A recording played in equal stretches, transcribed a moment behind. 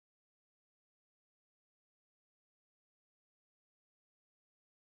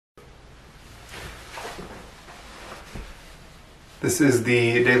This is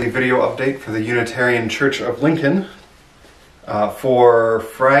the daily video update for the Unitarian Church of Lincoln for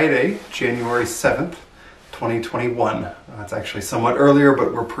Friday, January 7th, 2021. It's actually somewhat earlier,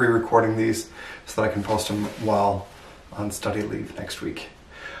 but we're pre-recording these so that I can post them while on study leave next week.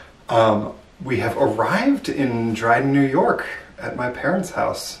 We have arrived in Dryden, New York at my parents'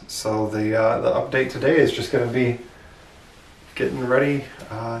 house. So the update today is just going to be getting ready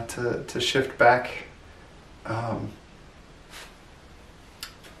to shift back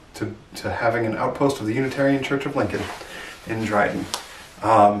to having an outpost of the Unitarian Church of Lincoln in Dryden.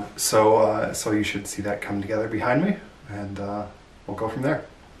 So you should see that come together behind me, and we'll go from there.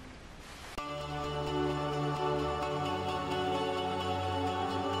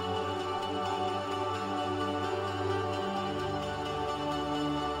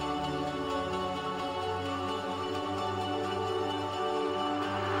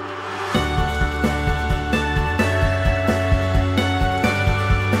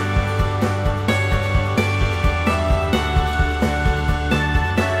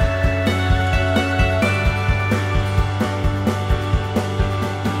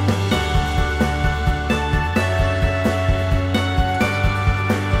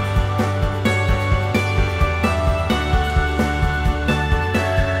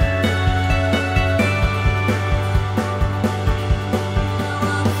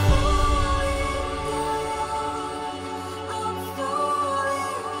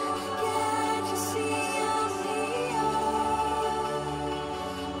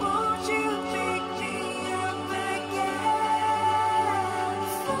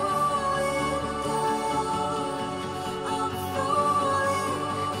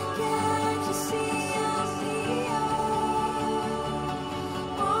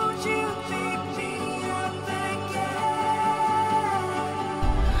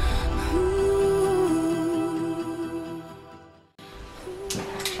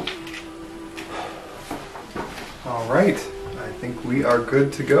 All right, I think we are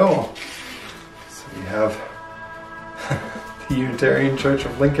good to go. So we have the Unitarian Church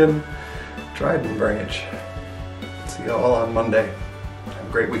of Lincoln, Dryden branch. See you all on Monday. Have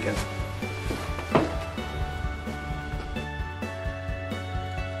a great weekend.